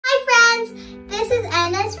friends, this is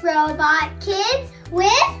Anna's Robot Kids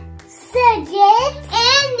with Kidz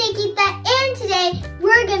and Nikita, and today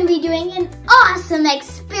we're going to be doing an awesome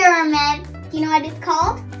experiment. Do you know what it's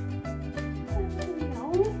called?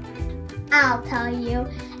 No. I'll tell you.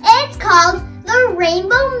 It's called the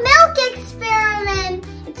Rainbow Milk Experiment.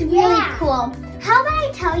 It's really cool. How about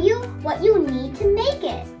I tell you what you need to make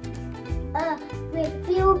it? With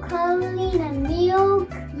fuel, chlorine, and milk?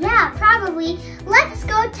 Yeah, probably. Let's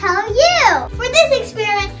go tell you. For this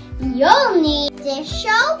experiment, you'll need dish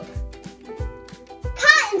soap,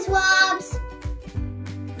 cotton swabs,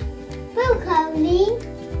 food coloring,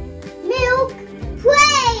 milk,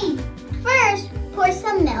 plate. First, pour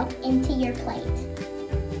some milk into your plate.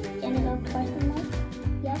 You wanna go pour some milk?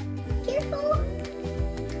 Yep. Careful.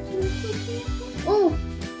 Ooh.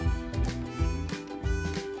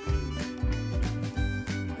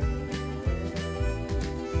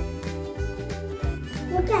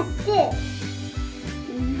 Look at this.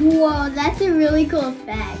 Whoa, that's a really cool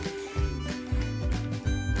effect.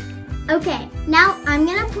 Okay, now I'm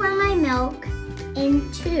gonna pour my milk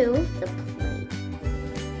into the plate.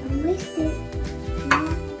 Don't waste it.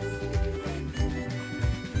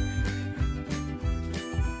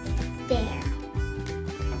 There.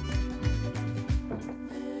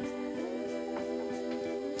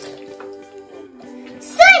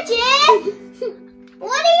 Sergeant!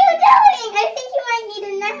 What are you doing? I think you might need a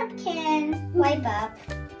napkin. Wipe up.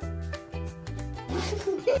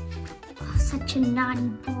 Oh, such a naughty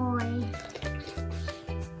boy.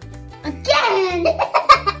 Again!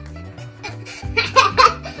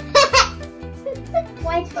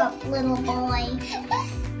 Wipe up, little boy.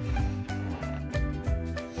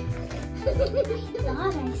 I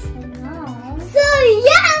thought I said no. So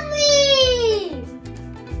yummy!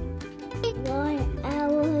 1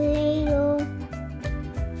 hour later.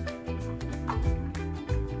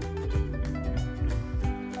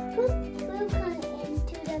 Put glucose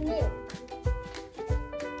into the milk.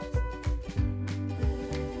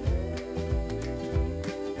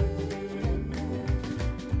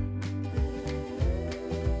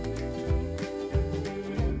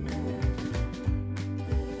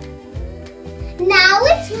 Now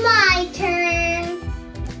it's my turn.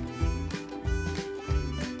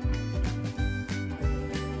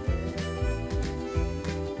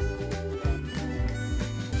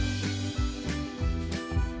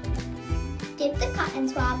 Dip the cotton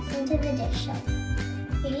swab into the dish soap.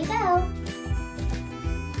 Here you go.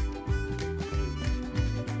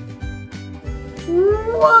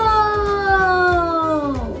 Whoa!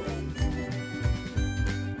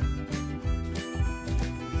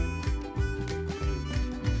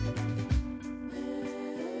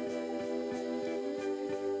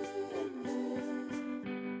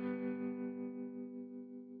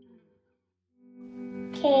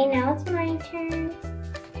 Okay, now it's my turn.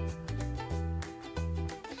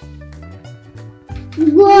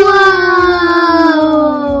 Whoa!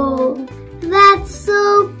 That's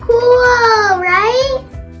so cool, right?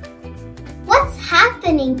 What's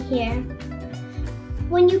happening here?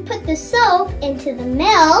 When you put the soap into the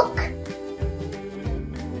milk,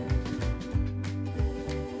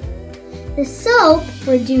 the soap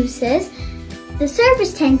reduces the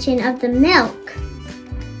surface tension of the milk.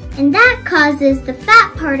 And that causes the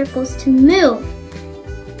fat particles to move.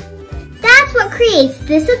 That's what creates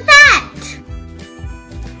this effect.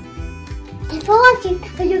 Thanks for watching.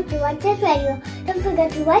 I hope you like this video. Don't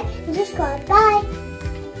forget to like and subscribe. Bye.